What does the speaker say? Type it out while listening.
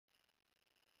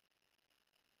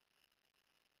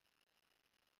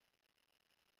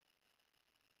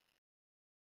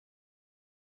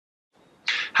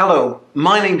Hello,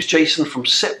 my name's Jason from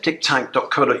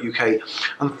septictank.co.uk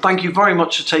and thank you very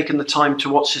much for taking the time to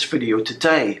watch this video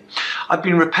today. I've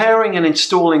been repairing and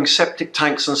installing septic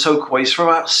tanks and soakaways for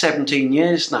about 17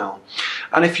 years now.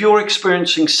 And if you're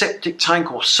experiencing septic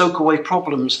tank or soakaway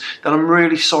problems, then I'm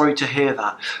really sorry to hear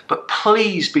that. But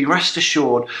please be rest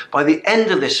assured, by the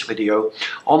end of this video,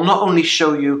 I'll not only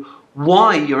show you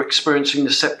why you're experiencing the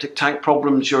septic tank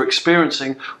problems you're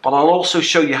experiencing, but I'll also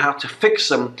show you how to fix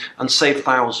them and save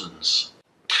thousands.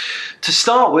 To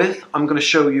start with, I'm going to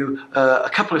show you a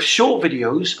couple of short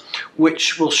videos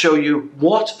which will show you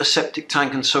what a septic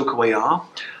tank and soakaway are,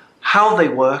 how they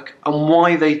work and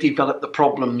why they develop the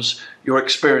problems you're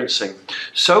experiencing.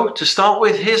 So to start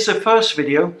with, here's the first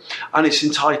video and it's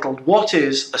entitled, What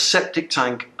is a septic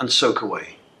tank and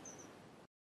soakaway?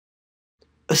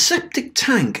 A septic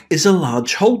tank is a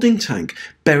large holding tank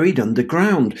buried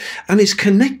underground and is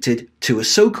connected to a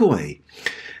soakaway.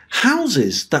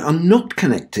 Houses that are not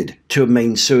connected to a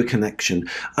main sewer connection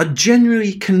are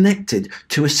generally connected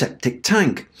to a septic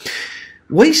tank.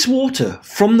 Wastewater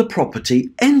from the property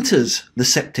enters the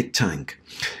septic tank,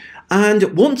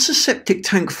 and once a septic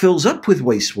tank fills up with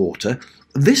wastewater,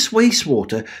 this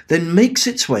wastewater then makes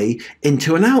its way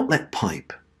into an outlet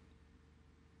pipe.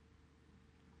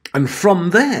 And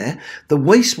from there, the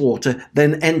wastewater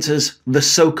then enters the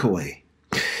soakaway.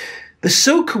 The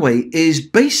soakaway is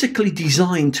basically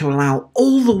designed to allow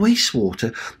all the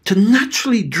wastewater to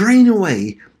naturally drain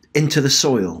away into the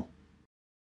soil.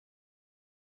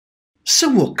 So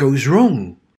what goes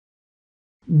wrong?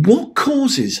 What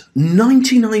causes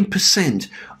 99%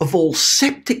 of all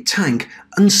septic tank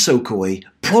and soakaway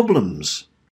problems?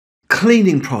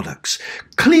 Cleaning products.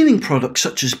 Cleaning products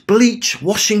such as bleach,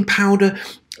 washing powder,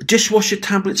 dishwasher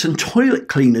tablets and toilet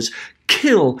cleaners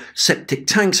kill septic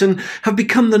tanks and have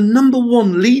become the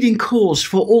 #1 leading cause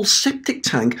for all septic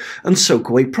tank and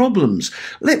soakaway problems.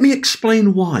 Let me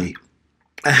explain why.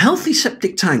 A healthy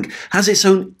septic tank has its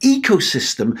own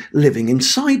ecosystem living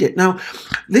inside it. Now,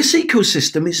 this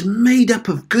ecosystem is made up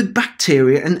of good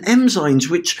bacteria and enzymes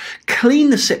which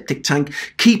clean the septic tank,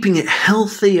 keeping it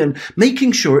healthy and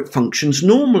making sure it functions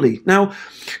normally. Now,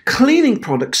 cleaning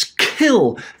products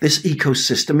kill this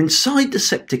ecosystem inside the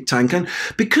septic tank, and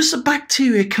because the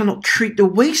bacteria cannot treat the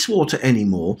wastewater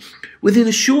anymore, within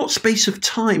a short space of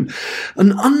time,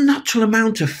 an unnatural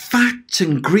amount of fat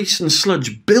and grease and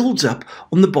sludge builds up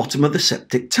on the bottom of the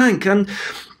septic tank, and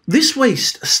this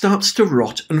waste starts to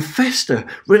rot and fester,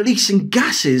 releasing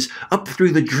gases up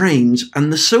through the drains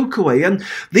and the soakaway, and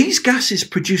these gases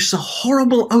produce the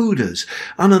horrible odours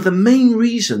and are the main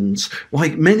reasons why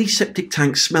many septic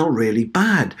tanks smell really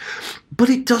bad. But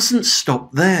it doesn't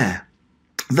stop there.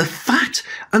 The fat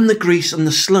and the grease and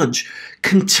the sludge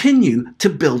continue to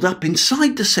build up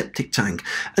inside the septic tank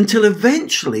until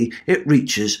eventually it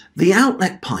reaches the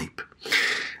outlet pipe.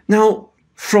 Now,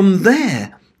 from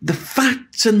there, the fat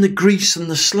and the grease and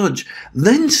the sludge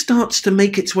then starts to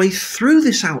make its way through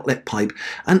this outlet pipe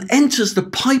and enters the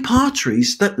pipe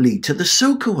arteries that lead to the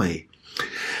soakaway.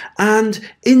 And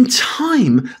in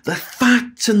time, the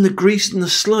fat and the grease and the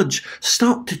sludge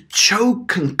start to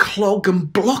choke and clog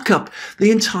and block up the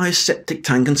entire septic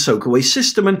tank and soakaway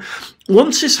system. And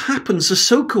once this happens, the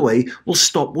soakaway will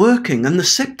stop working and the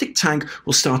septic tank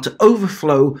will start to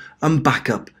overflow and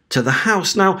back up to the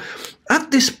house. Now,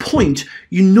 at this point,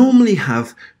 you normally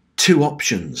have two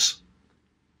options.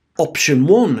 Option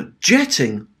 1,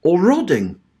 jetting or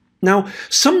rodding. Now,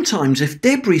 sometimes if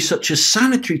debris such as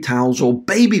sanitary towels or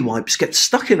baby wipes get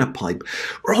stuck in a pipe,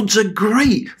 rods are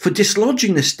great for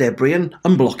dislodging this debris and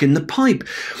unblocking the pipe.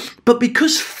 But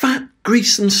because fat,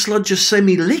 grease and sludge are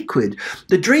semi-liquid,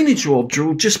 the drainage rod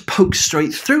will just poke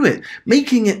straight through it,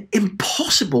 making it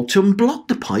impossible to unblock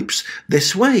the pipes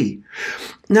this way.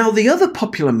 Now, the other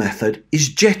popular method is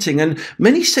jetting, and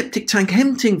many septic tank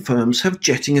emptying firms have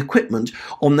jetting equipment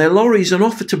on their lorries and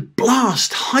offer to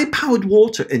blast high-powered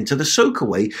water into the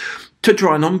soakaway to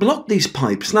try and unblock these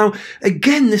pipes. Now,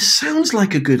 again, this sounds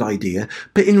like a good idea,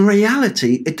 but in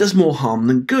reality, it does more harm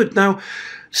than good. Now,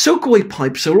 soakaway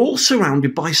pipes are all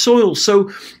surrounded by soil,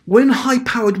 so when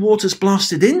high-powered water's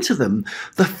blasted into them,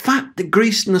 the fat, the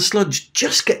grease and the sludge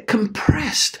just get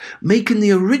compressed, making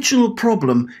the original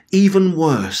problem even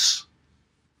worse.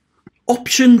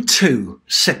 Option 2,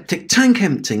 septic tank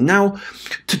emptying. Now,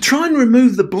 to try and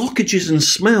remove the blockages and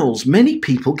smells, many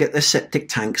people get their septic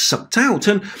tank sucked out,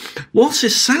 and whilst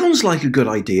this sounds like a good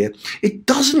idea, it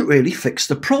doesn't really fix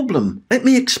the problem. Let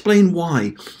me explain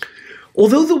why.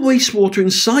 Although the wastewater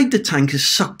inside the tank is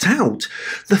sucked out,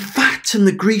 the fat and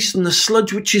the grease and the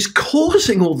sludge which is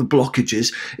causing all the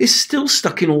blockages is still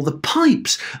stuck in all the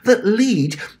pipes that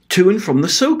lead to and from the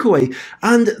soakaway,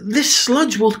 and this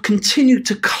sludge will continue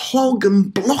to clog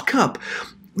and block up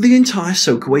the entire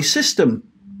soakaway system.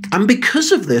 And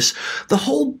because of this, the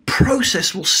whole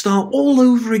process will start all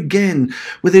over again.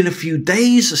 Within a few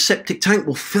days, the septic tank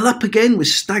will fill up again with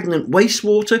stagnant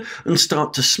wastewater and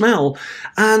start to smell.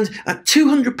 And at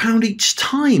 £200 each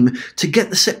time to get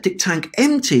the septic tank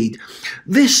emptied,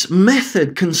 this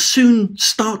method can soon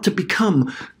start to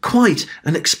become quite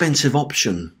an expensive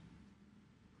option.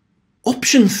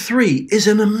 Option 3 is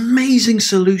an amazing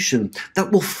solution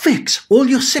that will fix all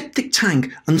your septic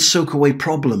tank and soakaway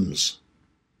problems.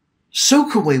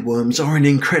 Soakaway worms are an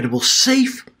incredible,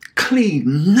 safe,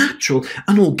 clean, natural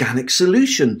and organic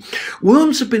solution.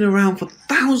 Worms have been around for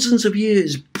thousands of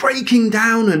years, breaking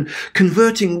down and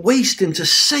converting waste into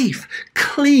safe,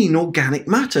 clean, organic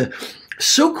matter.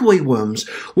 Soakaway worms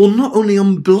will not only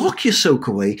unblock your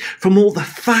soakaway from all the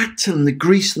fat and the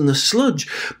grease and the sludge,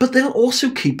 but they'll also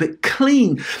keep it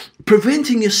clean,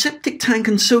 preventing your septic tank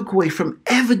and soakaway from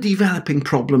ever developing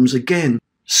problems again.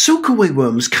 Soakaway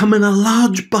worms come in a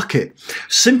large bucket.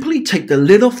 Simply take the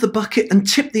lid off the bucket and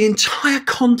tip the entire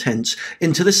contents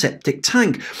into the septic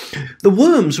tank. The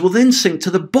worms will then sink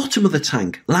to the bottom of the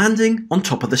tank, landing on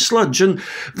top of the sludge, and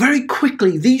very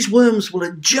quickly these worms will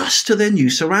adjust to their new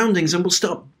surroundings and will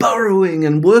start burrowing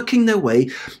and working their way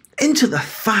into the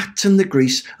fat and the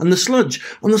grease and the sludge,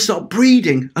 and they'll start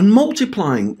breeding and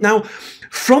multiplying. Now,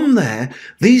 from there,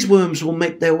 these worms will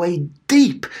make their way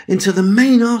deep into the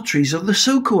main arteries of the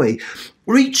soakaway,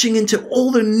 reaching into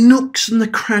all the nooks and the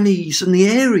crannies and the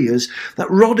areas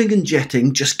that rodding and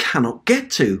jetting just cannot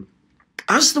get to.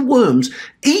 As the worms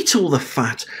eat all the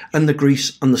fat and the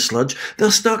grease and the sludge,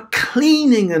 they'll start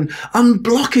cleaning and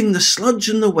unblocking the sludge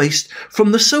and the waste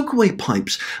from the soakaway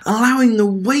pipes, allowing the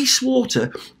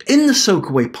wastewater in the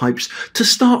soakaway pipes to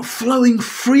start flowing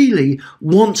freely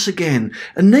once again,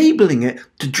 enabling it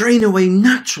to drain away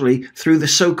naturally through the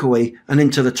soakaway and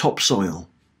into the topsoil.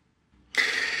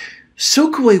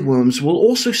 Soakaway worms will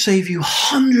also save you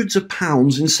hundreds of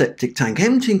pounds in septic tank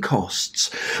emptying costs.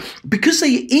 Because they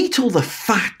eat all the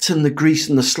fat and the grease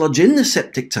and the sludge in the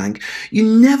septic tank, you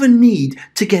never need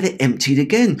to get it emptied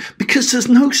again because there's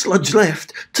no sludge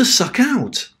left to suck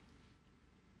out.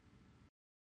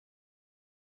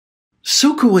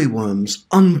 Soakaway worms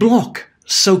unblock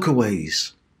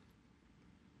soakaways.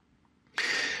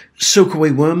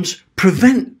 Soakaway worms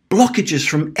prevent blockages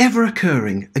from ever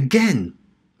occurring again.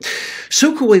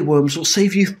 Soakaway worms will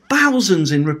save you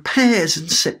thousands in repairs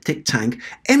and septic tank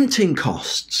emptying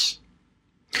costs.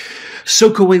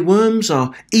 Soakaway worms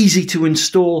are easy to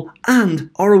install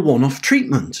and are a one-off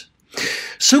treatment.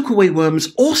 Soakaway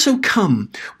worms also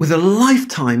come with a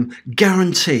lifetime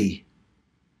guarantee.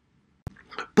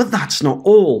 But that's not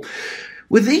all.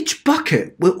 With each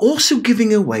bucket, we're also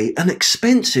giving away an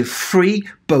expensive free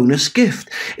bonus gift.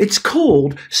 It's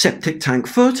called septic tank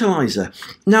fertilizer.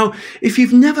 Now, if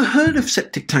you've never heard of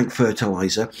septic tank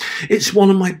fertilizer, it's one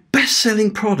of my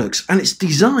best-selling products, and it's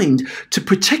designed to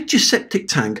protect your septic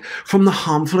tank from the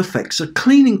harmful effects of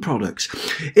cleaning products.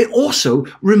 It also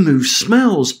removes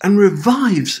smells and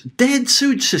revives dead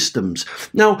sewage systems.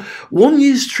 Now, 1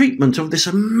 year's treatment of this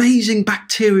amazing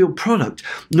bacterial product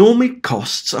normally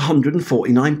costs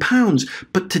 £149,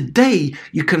 but today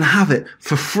you can have it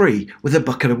for free with a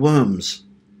bucket of worms.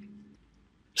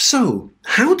 So,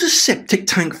 how does septic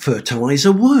tank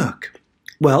fertilizer work?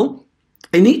 Well,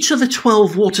 in each of the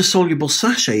 12 water-soluble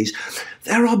sachets,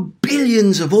 there are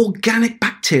billions of organic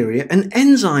bacteria and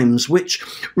enzymes which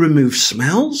remove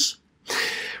smells,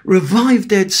 revive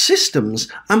dead systems,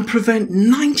 and prevent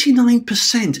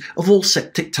 99% of all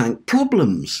septic tank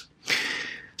problems.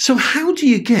 So how do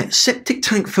you get septic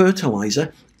tank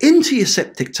fertilizer into your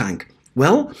septic tank?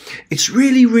 Well, it's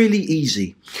really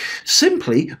easy.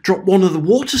 Simply drop one of the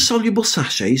water-soluble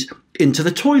sachets into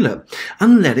the toilet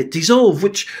and let it dissolve,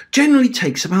 which generally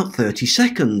takes about 30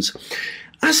 seconds.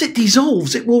 As it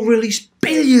dissolves, it will release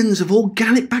billions of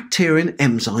organic bacteria and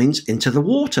enzymes into the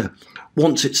water.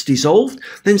 Once it's dissolved,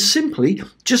 then simply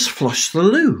just flush the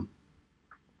loo.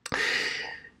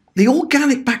 The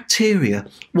organic bacteria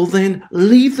will then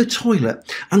leave the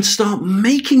toilet and start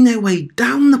making their way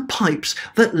down the pipes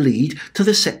that lead to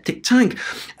the septic tank.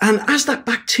 And as that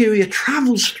bacteria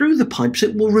travels through the pipes,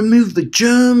 it will remove the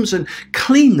germs and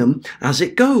clean them as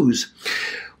it goes.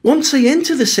 Once they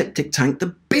enter the septic tank,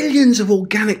 the billions of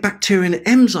organic bacteria and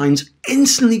enzymes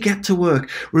instantly get to work,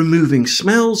 removing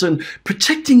smells and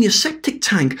protecting your septic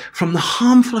tank from the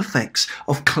harmful effects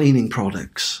of cleaning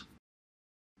products.